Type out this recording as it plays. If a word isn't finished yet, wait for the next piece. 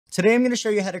Today I'm going to show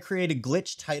you how to create a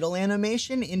glitch title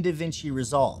animation in Davinci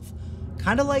Resolve,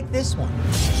 kind of like this one.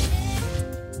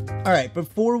 All right,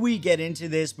 before we get into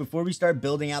this, before we start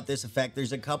building out this effect,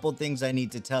 there's a couple things I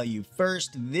need to tell you.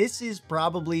 First, this is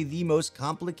probably the most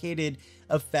complicated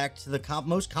effect, the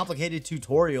most complicated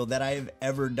tutorial that I have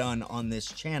ever done on this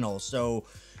channel. So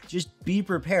just be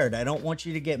prepared. I don't want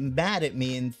you to get mad at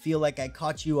me and feel like I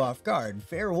caught you off guard.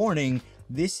 Fair warning,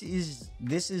 this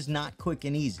is not quick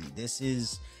and easy.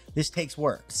 This takes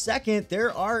work. Second,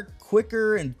 there are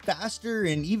quicker and faster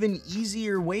and even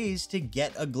easier ways to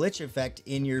get a glitch effect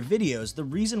in your videos. The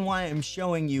reason why I'm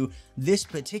showing you this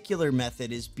particular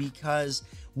method is because,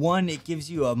 one, it gives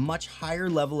you a much higher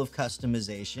level of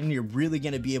customization. You're really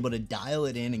going to be able to dial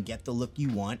it in and get the look you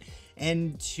want.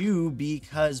 And two,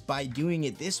 because by doing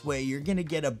it this way, you're going to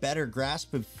get a better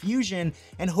grasp of Fusion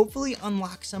and hopefully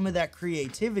unlock some of that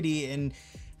creativity and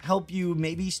help you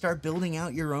maybe start building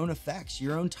out your own effects,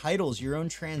 your own titles, your own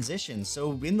transitions.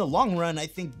 So in the long run, I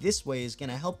think this way is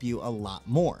going to help you a lot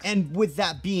more. And with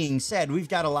that being said, we've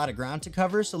got a lot of ground to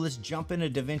cover, so let's jump into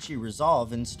Davinci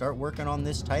Resolve and start working on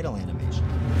this title animation.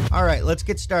 All right, let's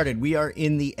get started. We are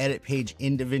in the edit page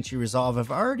in Davinci Resolve.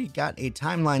 I've already got a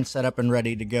timeline set up and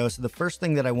ready to go. So the first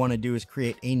thing that I want to do is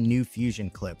create a new Fusion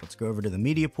clip. Let's go over to the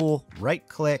media pool, right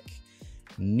click,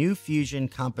 new Fusion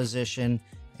composition,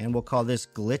 and we'll call this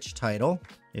glitch title.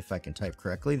 If I can type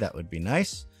correctly, that would be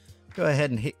nice. Go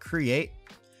ahead and hit create.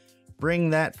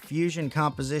 Bring that Fusion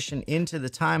composition into the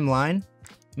timeline.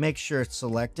 Make sure it's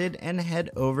selected and head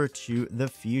over to the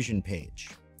Fusion page.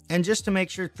 And just to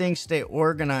make sure things stay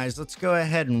organized, let's go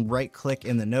ahead and right click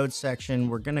in the node section.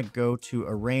 We're gonna go to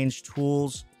arrange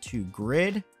tools to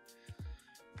grid.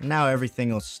 Now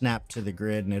everything will snap to the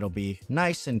grid and it'll be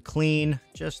nice and clean,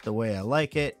 just the way I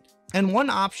like it. And one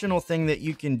optional thing that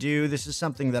you can do, this is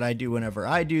something that I do whenever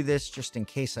I do this, just in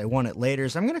case I want it later,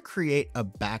 is I'm going to create a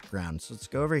background. So let's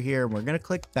go over here and we're going to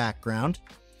click background.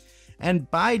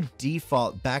 And by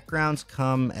default, backgrounds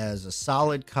come as a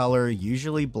solid color,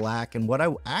 usually black. And what I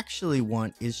actually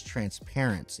want is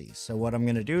transparency. So what I'm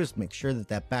going to do is make sure that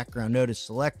that background node is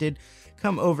selected,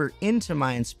 come over into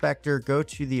my inspector, go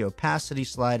to the opacity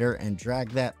slider and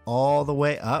drag that all the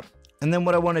way up. And then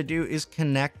what I want to do is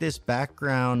connect this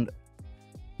background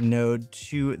node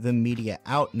to the media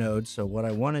out node. So what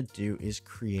I want to do is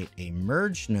create a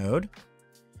merge node,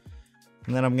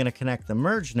 and then I'm going to connect the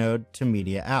merge node to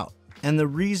media out. And the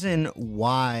reason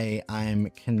why I'm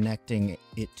connecting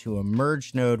it to a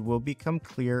merge node will become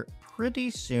clear pretty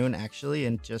soon, actually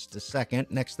in just a second.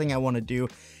 Next thing I want to do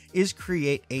is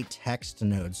create a text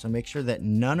node. So make sure that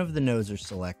none of the nodes are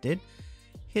selected.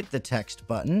 Hit the text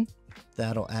button.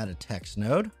 That'll add a text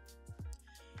node.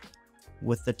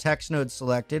 With the text node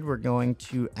selected, we're going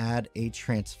to add a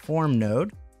transform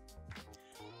node.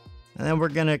 And then we're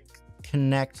going to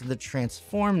connect the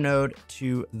transform node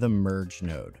to the merge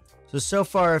node. So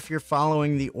far, if you're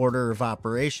following the order of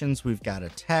operations, we've got a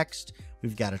text,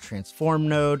 we've got a transform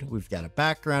node, we've got a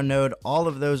background node. All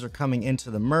of those are coming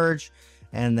into the merge,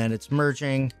 and then it's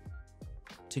merging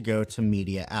to go to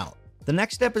media out. The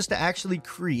next step is to actually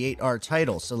create our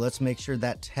title. So let's make sure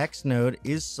that text node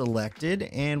is selected,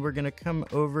 and we're going to come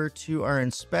over to our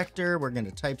inspector. We're going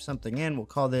to type something in. We'll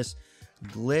call this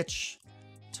glitch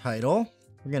title.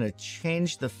 We're going to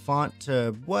change the font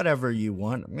to whatever you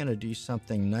want. I'm going to do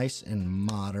something nice and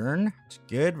modern. It's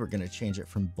good. We're going to change it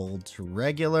from bold to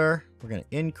regular. We're going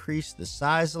to increase the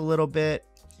size a little bit,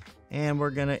 and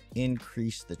we're going to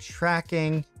increase the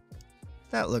tracking.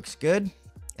 That looks good.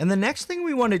 And the next thing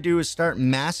we want to do is start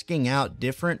masking out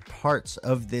different parts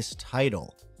of this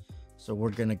title. So we're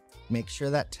going to make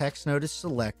sure that text node is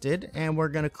selected, and we're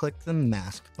going to click the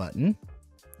mask button.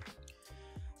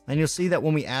 And you'll see that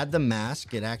when we add the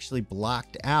mask, it actually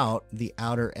blocked out the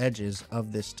outer edges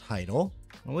of this title.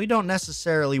 And we don't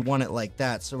necessarily want it like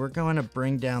that. So we're going to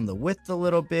bring down the width a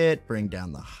little bit, bring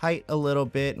down the height a little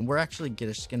bit, and we're actually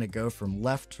just going to go from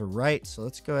left to right. So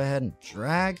let's go ahead and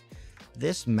drag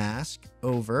this mask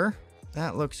over.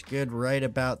 That looks good right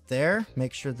about there.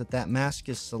 Make sure that that mask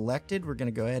is selected. We're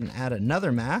going to go ahead and add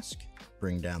another mask.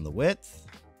 Bring down the width,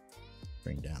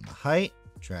 bring down the height,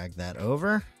 drag that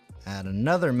over, add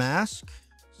another mask,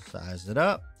 size it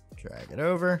up, drag it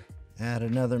over, add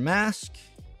another mask.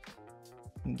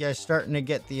 You guys starting to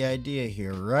get the idea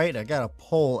here, right? I got a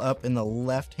poll up in the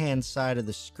left-hand side of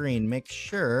the screen. Make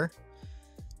sure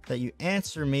that you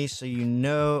answer me so you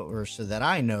know, or so that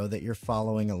I know that you're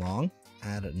following along.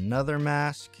 Add another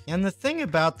mask. And the thing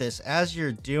about this, as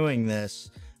you're doing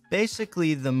this,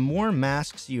 basically the more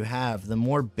masks you have, the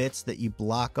more bits that you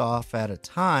block off at a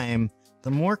time,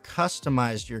 the more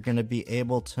customized you're going to be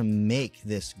able to make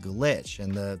this glitch,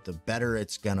 and the better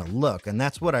it's going to look. And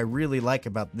that's what I really like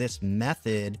about this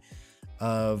method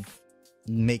of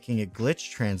making a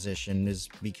glitch transition, is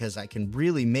because I can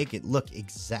really make it look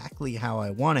exactly how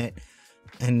I want it.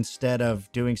 Instead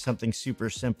of doing something super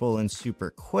simple and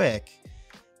super quick,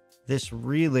 this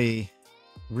really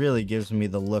gives me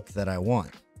the look that I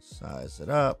want. Size it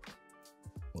up.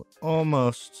 We're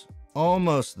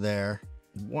almost there.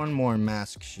 One more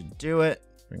mask should do it.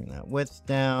 Bring that width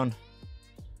down,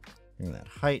 bring that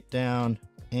height down,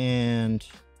 and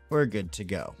we're good to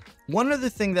go. One other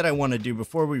thing that I want to do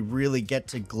before we really get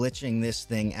to glitching this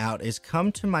thing out is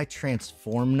come to my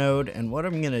transform node, and what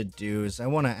I'm going to do is I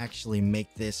want to actually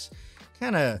make this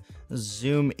kind of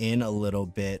zoom in a little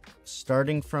bit.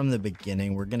 Starting from the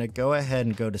beginning, we're going to go ahead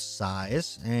and go to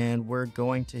size, and we're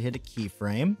going to hit a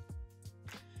keyframe.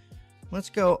 Let's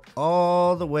go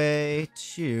all the way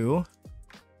to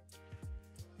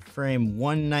frame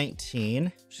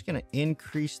 119. Just going to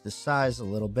increase the size a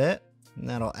little bit, and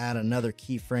that'll add another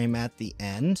keyframe at the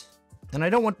end. And I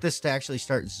don't want this to actually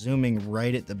start zooming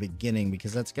right at the beginning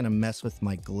because that's going to mess with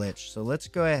my glitch. So let's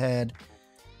go ahead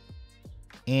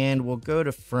and we'll go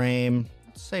to frame,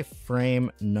 let's say frame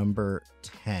number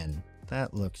 10.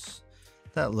 That looks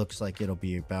like it'll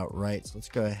be about right. So let's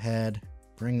go ahead,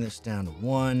 bring this down to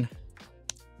 1.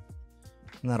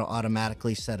 And that'll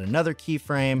automatically set another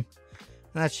keyframe.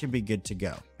 That should be good to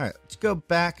go. All right, let's go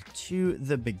back to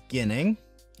the beginning.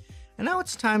 And now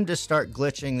it's time to start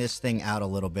glitching this thing out a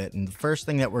little bit. And the first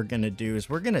thing that we're going to do is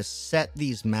we're going to set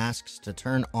these masks to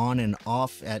turn on and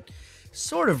off at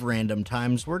sort of random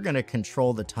times. We're going to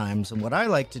control the times. And what I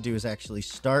like to do is actually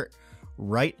start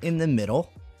right in the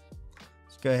middle.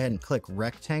 Let's go ahead and click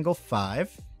rectangle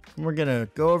 5. And we're going to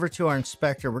go over to our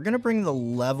inspector. We're going to bring the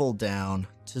level down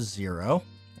to 0.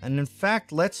 And in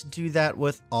fact, let's do that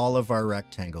with all of our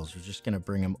rectangles. We're just going to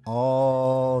bring them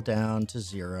all down to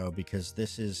 0 because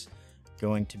this is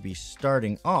going to be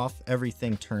starting off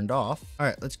everything turned off. All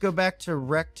right, let's go back to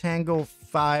rectangle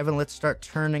 5 and let's start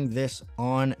turning this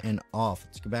on and off.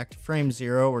 Let's go back to frame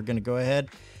 0. We're going to go ahead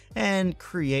and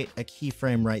create a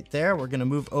keyframe right there. We're going to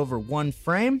move over 1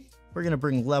 frame. We're going to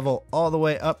bring level all the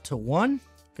way up to 1.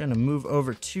 Going to move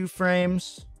over 2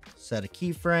 frames, set a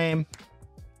keyframe,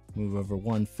 move over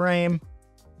 1 frame,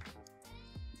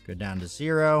 go down to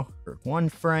 0 for 1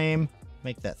 frame,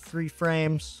 make that 3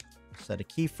 frames, set a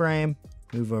keyframe,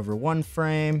 move over 1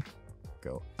 frame,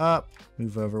 go up,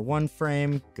 move over 1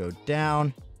 frame, go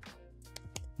down,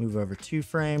 move over 2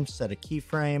 frames, set a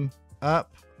keyframe,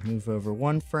 up, move over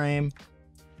 1 frame,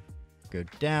 go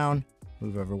down,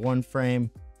 move over 1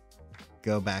 frame,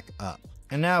 go back up.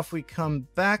 And now if we come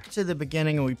back to the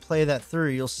beginning and we play that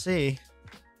through, you'll see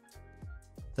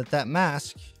that that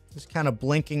mask is kind of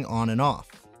blinking on and off.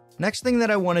 Next thing that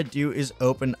I want to do is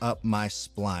open up my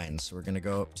spline. So we're going to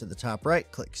go up to the top right,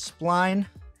 click spline,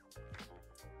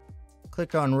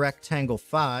 click on rectangle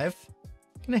 5,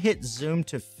 I'm going to hit zoom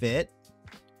to fit.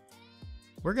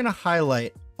 We're going to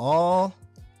highlight all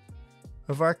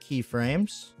of our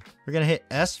keyframes. We're going to hit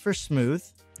S for smooth.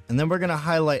 And then we're going to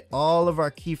highlight all of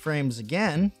our keyframes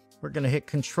again. We're going to hit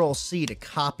Control C to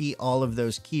copy all of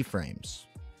those keyframes.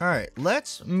 All right,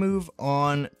 let's move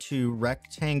on to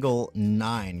rectangle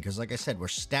 9, because like I said, we're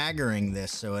staggering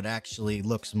this so it actually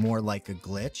looks more like a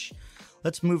glitch.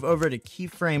 Let's move over to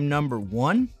keyframe number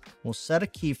 1. We'll set a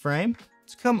keyframe.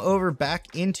 Let's come over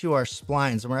back into our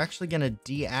splines, and we're actually going to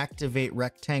deactivate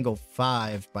rectangle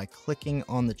 5 by clicking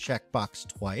on the checkbox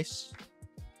twice.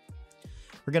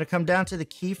 We're going to come down to the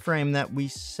keyframe that we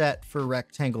set for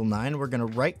rectangle 9. We're going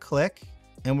to right click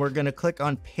and we're going to click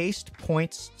on paste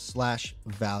points /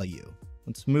 value.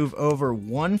 Let's move over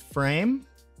 1 frame.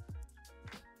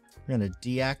 We're going to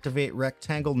deactivate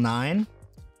rectangle 9.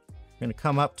 We're going to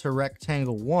come up to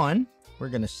rectangle 1. We're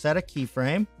going to set a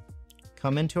keyframe,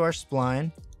 come into our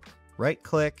spline, right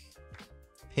click,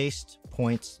 paste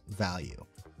points value.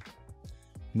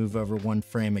 Move over 1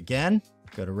 frame again,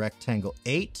 go to rectangle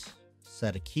 8.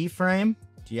 Set a keyframe,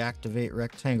 deactivate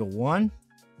rectangle 1,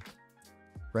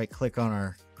 right click on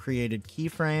our created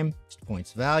keyframe,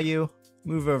 points value,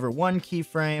 move over 1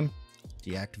 keyframe,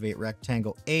 deactivate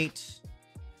rectangle 8,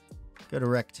 go to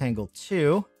rectangle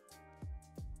 2,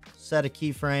 set a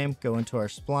keyframe, go into our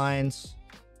splines.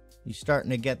 You're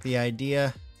starting to get the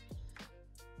idea.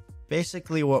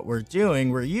 Basically what we're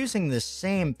doing, we're using the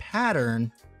same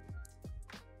pattern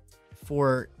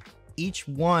for each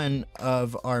one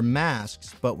of our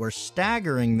masks, but we're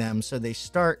staggering them so they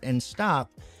start and stop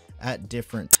at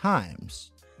different times.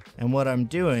 And what I'm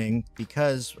doing,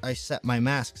 because I set my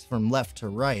masks from left to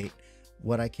right,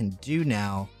 what I can do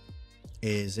now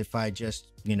is if I just,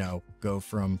 you know, go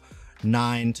from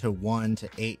 9 to 1 to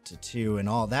 8 to 2 and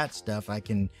all that stuff, I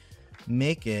can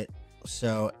make it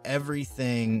so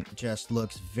everything just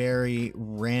looks very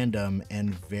random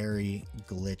and very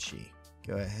glitchy.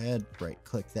 Go ahead, right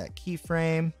click that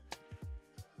keyframe,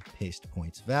 paste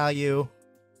points value.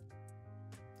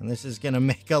 And this is going to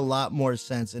make a lot more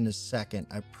sense in a second,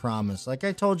 I promise. Like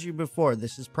I told you before,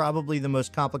 this is probably the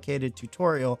most complicated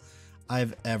tutorial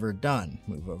I've ever done.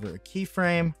 Move over a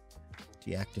keyframe,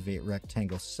 deactivate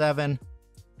rectangle 7.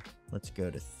 Let's go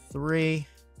to 3,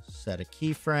 set a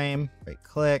keyframe, right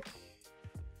click,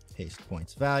 paste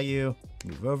points value,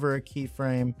 move over a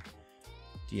keyframe,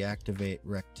 deactivate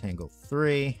rectangle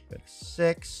 3, go to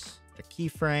 6, a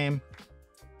keyframe,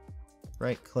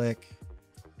 right click,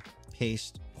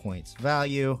 paste points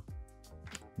value,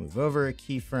 move over a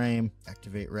keyframe,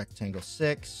 activate rectangle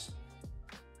 6,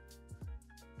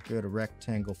 go to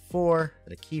rectangle 4,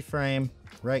 at a keyframe,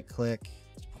 right click,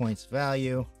 points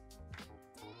value.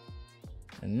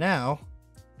 And now,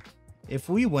 if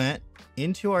we went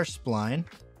into our spline,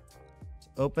 let's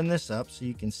open this up so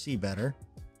you can see better,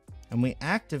 and we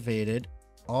activated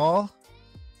all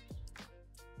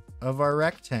of our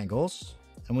rectangles,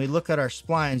 and we look at our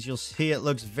splines, you'll see it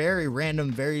looks very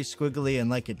random, very squiggly, and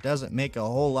like it doesn't make a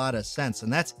whole lot of sense.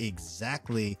 And that's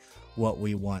exactly what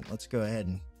we want. Let's go ahead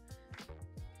and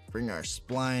bring our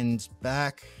splines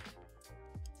back.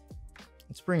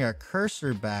 Let's bring our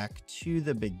cursor back to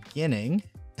the beginning.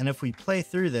 And if we play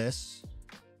through this,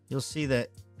 you'll see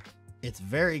that it's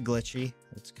very glitchy.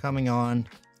 It's coming on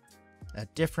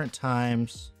at different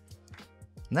times.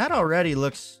 And that already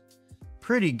looks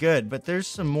pretty good, but there's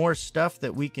some more stuff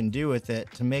that we can do with it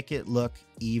to make it look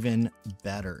even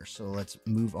better. So let's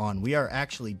move on. We are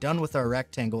actually done with our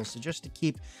rectangles. So just to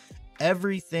keep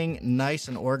everything nice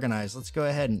and organized, let's go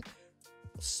ahead and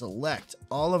select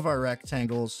all of our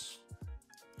rectangles.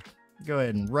 Go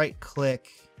ahead and right click.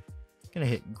 I'm gonna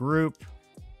hit group.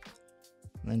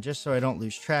 And then just so I don't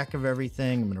lose track of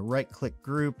everything, I'm gonna right click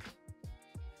group,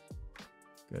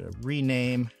 go to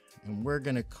rename, and we're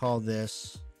gonna call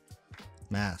this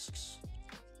masks.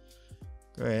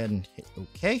 Go ahead and hit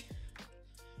OK.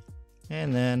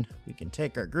 And then we can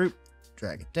take our group,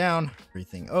 drag it down,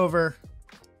 everything over.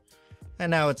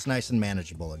 And now it's nice and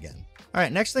manageable again. All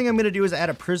right, next thing I'm going to do is add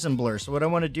a prism blur. So what I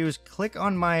want to do is click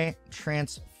on my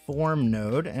transform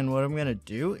node. And what I'm going to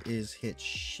do is hit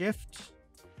shift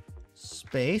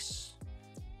space.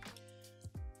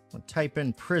 I'll type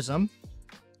in prism.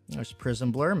 There's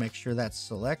prism blur, make sure that's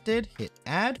selected, hit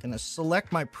add. I'm gonna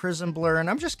select my prism blur and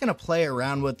I'm just gonna play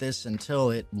around with this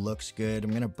until it looks good.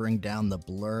 I'm gonna bring down the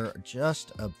blur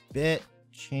just a bit,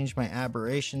 change my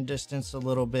aberration distance a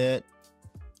little bit,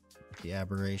 the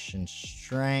aberration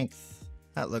strength.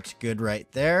 That looks good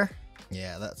right there.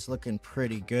 Yeah, that's looking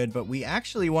pretty good, but we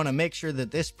actually wanna make sure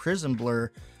that this prism blur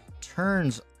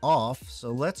turns off.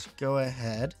 So let's go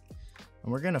ahead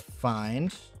and we're gonna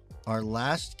find our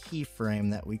last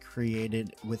keyframe that we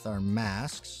created with our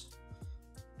masks,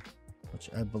 which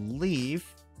I believe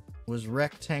was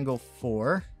rectangle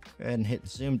 4. Go ahead and hit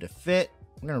zoom to fit.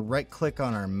 I'm going to right click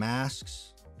on our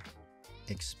masks,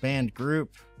 expand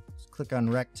group. Let's click on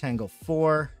rectangle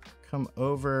 4, come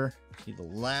over to the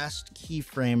last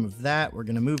keyframe of that. We're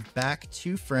going to move back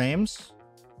 2 frames,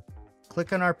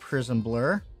 click on our prism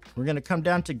blur. We're going to come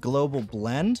down to global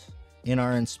blend. In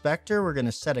our inspector, we're going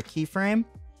to set a keyframe,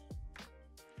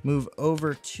 move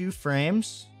over 2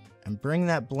 frames, and bring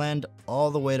that blend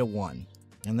all the way to 1.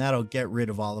 And that'll get rid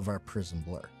of all of our prism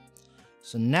blur.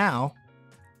 So now,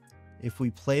 if we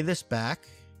play this back,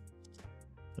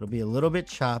 it'll be a little bit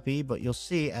choppy, but you'll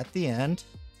see at the end,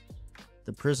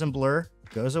 the prism blur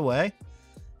goes away.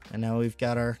 And now we've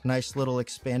got our nice little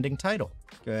expanding title.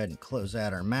 Let's go ahead and close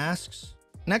out our masks.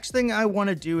 Next thing I want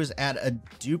to do is add a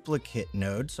duplicate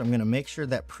node. So I'm going to make sure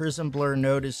that prism blur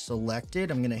node is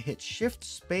selected. I'm going to hit shift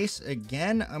space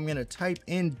again. I'm going to type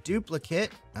in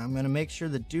duplicate. I'm going to make sure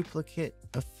the duplicate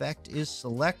effect is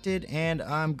selected and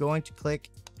I'm going to click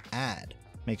add.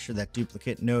 Make sure that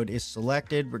duplicate node is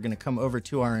selected. We're going to come over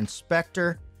to our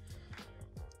inspector.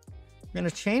 I'm going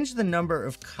to change the number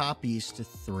of copies to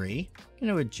 3. I'm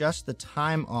going to adjust the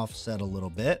time offset a little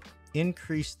bit,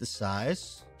 increase the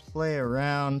size, play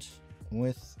around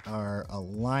with our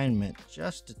alignment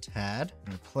just a tad,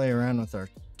 and play around with our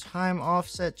time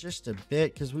offset just a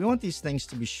bit because we want these things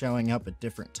to be showing up at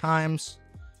different times.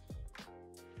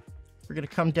 We're going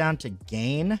to come down to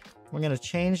gain. We're going to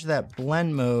change that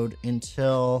blend mode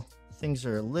until things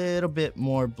are a little bit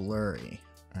more blurry.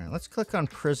 All right, let's click on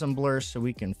prism blur so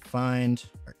we can find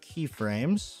our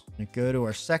keyframes. And go to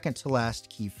our second to last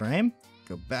keyframe,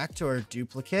 go back to our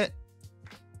duplicate,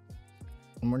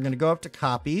 And we're going to go up to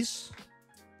copies,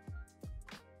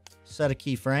 set a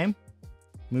keyframe,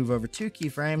 move over 2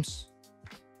 keyframes,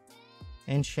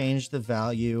 and change the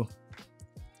value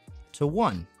to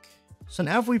 1. So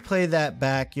now if we play that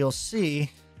back, you'll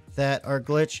see that our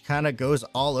glitch kind of goes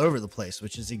all over the place,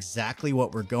 which is exactly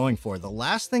what we're going for. The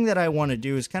last thing that I want to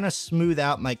do is kind of smooth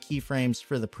out my keyframes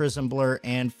for the prism blur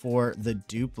and for the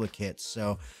duplicates.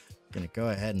 So I'm going to go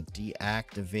ahead and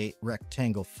deactivate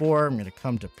rectangle 4. I'm going to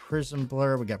come to prism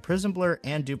blur. We got prism blur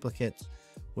and duplicates,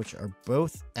 which are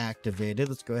both activated.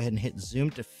 Let's go ahead and hit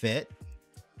zoom to fit.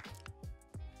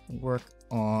 Work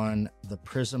on the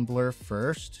prism blur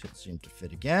first. Hit zoom to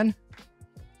fit again.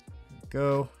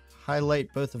 Go.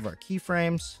 Highlight both of our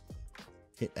keyframes,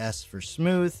 hit S for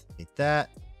smooth, hit that,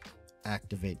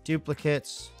 activate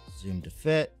duplicates, zoom to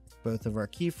fit, both of our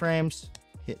keyframes,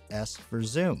 hit S for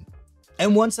zoom.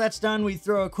 And once that's done, we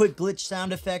throw a quick glitch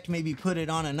sound effect, maybe put it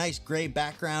on a nice gray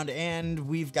background, and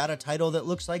we've got a title that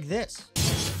looks like this.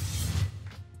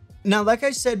 Now, like I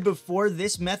said before,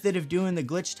 this method of doing the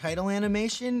glitch title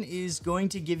animation is going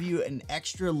to give you an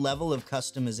extra level of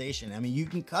customization. I mean, you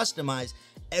can customize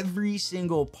every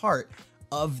single part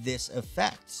of this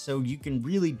effect, so you can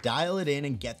really dial it in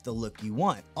and get the look you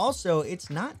want. Also,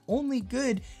 it's not only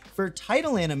good for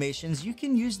title animations, you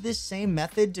can use this same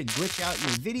method to glitch out your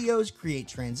videos, create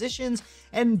transitions,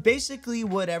 and basically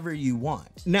whatever you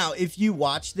want. Now, if you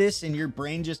watch this and your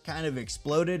brain just kind of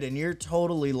exploded and you're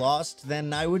totally lost,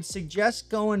 then I would suggest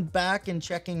going back and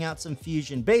checking out some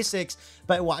Fusion basics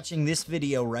by watching this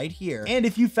video right here. And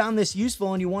if you found this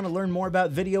useful and you want to learn more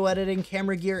about video editing,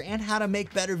 camera gear, and how to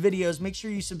make better videos, make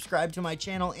sure you subscribe to my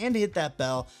channel and hit that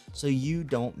bell so you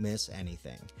don't miss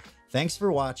anything. Thanks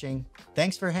for watching,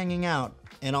 thanks for hanging out,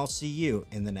 and I'll see you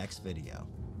in the next video.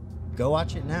 Go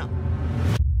watch it now.